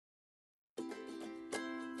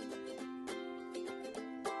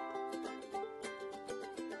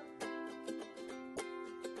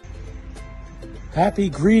Happy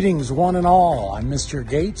greetings, one and all. I'm Mr.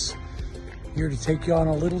 Gates, here to take you on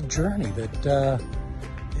a little journey that a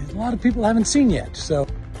lot of people haven't seen yet. So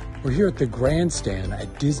we're here at the grandstand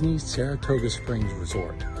at Disney Saratoga Springs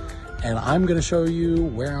Resort, and I'm going to show you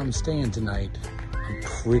where I'm staying tonight. I'm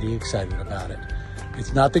pretty excited about it.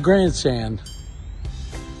 It's not the grandstand.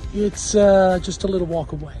 It's just a little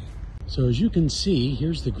walk away. So as you can see,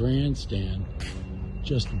 here's the grandstand.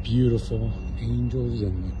 Just beautiful. Angels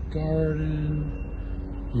in the garden.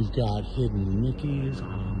 We've got hidden Mickeys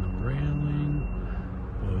on the railing,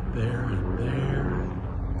 both there and there.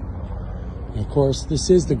 And of course, this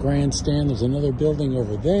is the grandstand. There's another building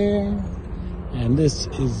over there. And this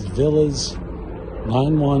is Villas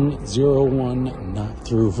 9101 not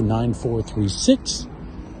through 9436.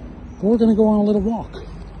 We're gonna go on a little walk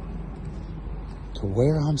to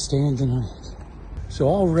where I'm staying tonight. So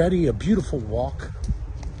already a beautiful walk.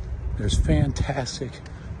 There's fantastic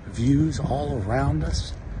views all around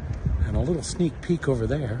us and a little sneak peek over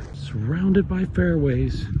there. Surrounded by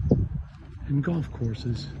fairways and golf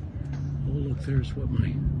courses. Oh look, there's what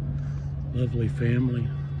my lovely family,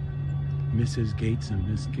 Mrs. Gates and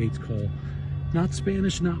Miss Gates, call not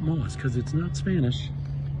Spanish, not moss, because it's not Spanish.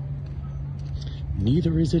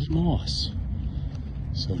 Neither is it moss.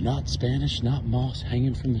 So not Spanish, not moss,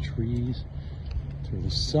 hanging from the trees through the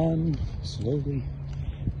sun, slowly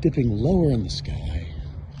dipping lower in the sky.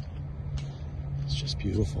 It's just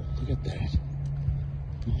beautiful. Look at that.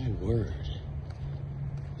 My word.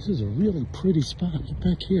 This is a really pretty spot. Look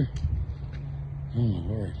back here. Oh my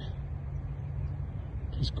word.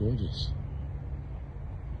 Just gorgeous.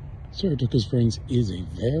 Saratoga Springs is a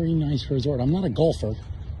very nice resort. I'm not a golfer,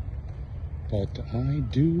 but I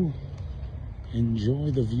do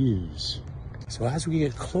enjoy the views. So as we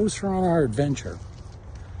get closer on our adventure,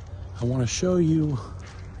 I want to show you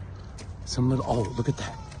some little, oh, look at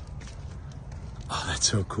that. Oh, that's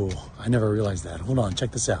so cool. I never realized that. Hold on,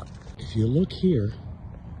 check this out. If you look here,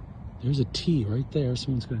 there's a tee right there.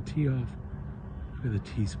 Someone's gonna tee off. Look at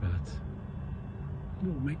the tee spots.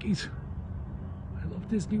 Little Mickeys. I love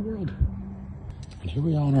Disney World. And here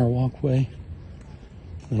we are on our walkway.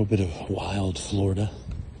 A little bit of wild Florida.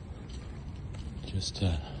 Just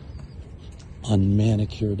a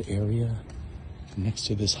unmanicured area next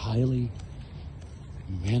to this highly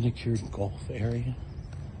manicured golf area.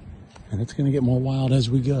 And it's gonna get more wild as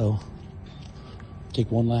we go.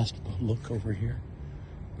 Take one last look over here,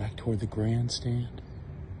 back toward the grandstand.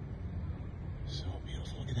 So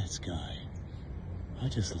beautiful, look at that sky. I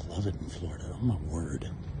just love it in Florida, oh my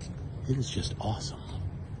word. It is just awesome.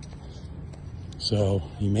 So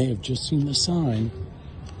you may have just seen the sign,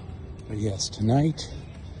 but yes, tonight,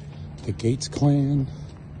 the Gates clan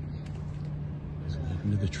is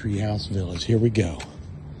welcome to the Treehouse Village. Here we go.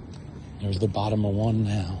 There's the bottom of one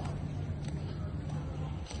now.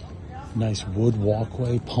 Nice wood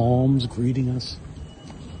walkway, palms greeting us.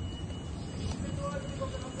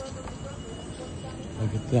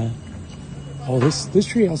 Look at that. Oh, this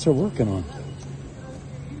treehouse they're working on.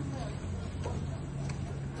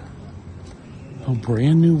 Oh,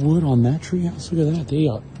 brand new wood on that treehouse. Look at that. They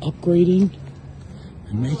are upgrading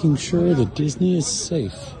and making sure that Disney is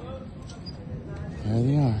safe. There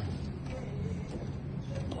they are.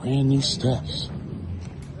 Brand new steps.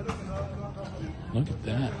 Look at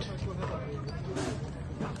that.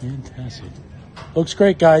 Fantastic. Looks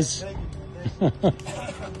great, guys.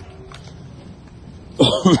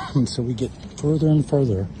 So we get further and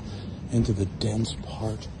further into the dense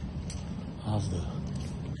part of the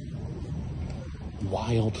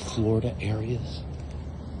wild Florida areas.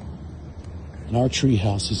 And our tree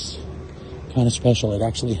house is kind of special. It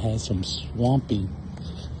actually has some swampy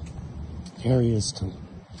areas to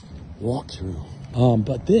walk through.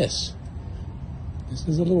 But this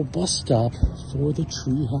is a little bus stop for the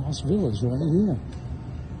Treehouse Village right here.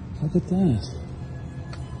 Look at that.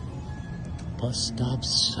 Bus stop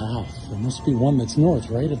south. There must be one that's north,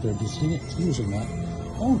 right? If they're distinguishing that.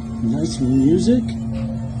 Oh, nice music.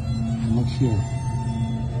 And look here.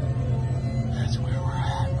 That's where we're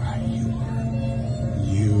at, right?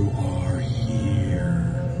 You are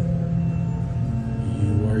here.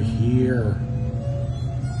 You are here.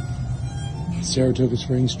 Saratoga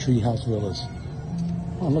Springs Treehouse Village.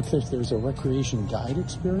 Oh, look, there's a recreation guide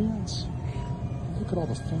experience. Look at all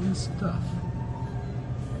the fun stuff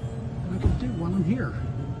I can do while I'm here.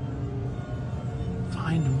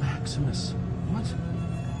 Find Maximus. What?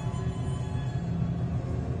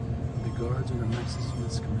 The guards under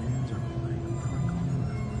Maximus' commands are playing a prank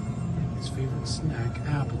on his favorite snack,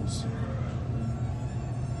 apples.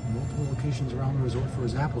 Multiple locations around the resort for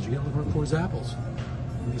his apples. You gotta look for his apples.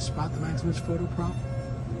 When you spot the Maximus photo prop,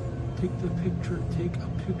 take a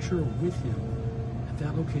picture with him at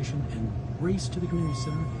that location, and race to the community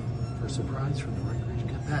center for a surprise from the Recreation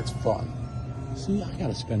Camp. That's fun. See, I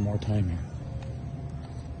gotta spend more time here.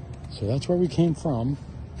 So that's where we came from.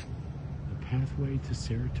 The pathway to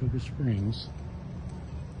Saratoga Springs.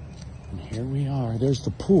 And here we are. There's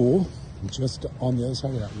the pool, just on the other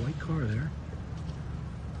side of that white car there.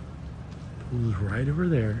 Pool's right over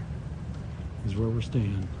there, is where we're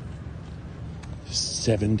staying.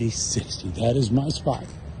 70-60, that is my spot.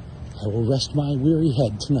 I will rest my weary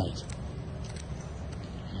head tonight.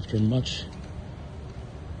 After much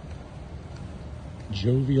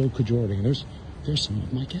jovial cajoling. There's some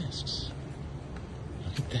of my guests.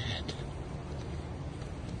 Look at that.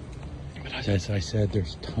 But as I said,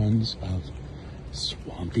 there's tons of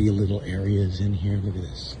swampy little areas in here. Look at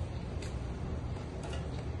this.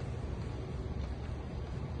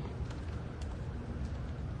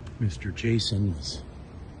 Mr. Jason was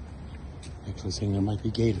actually saying there might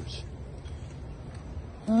be gators.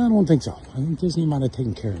 I don't think so. I think Disney might have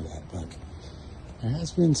taken care of that, but there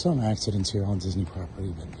has been some accidents here on Disney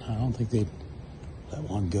property, but I don't think they'd let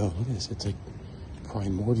one go. Look at this. It's like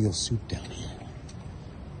primordial soup down here.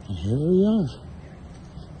 And here we are.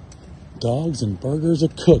 Dogs and burgers are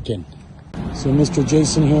cooking. So Mr.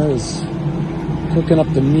 Jason here is cooking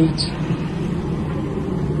up the meat.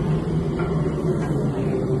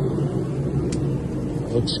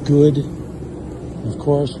 Looks good. Of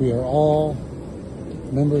course, we are all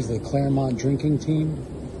members of the Claremont drinking team.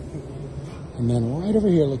 And then right over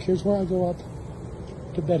here, look, here's where I go up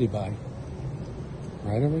to Betty Bye.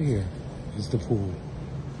 Right over here is the pool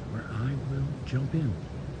where I will jump in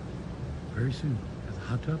very soon. There's a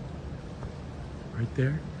hot tub right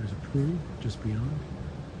there. There's a pool just beyond.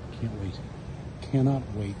 Can't wait. Cannot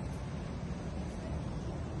wait.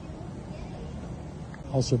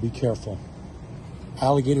 Also be careful.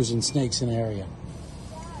 Alligators and snakes in the area.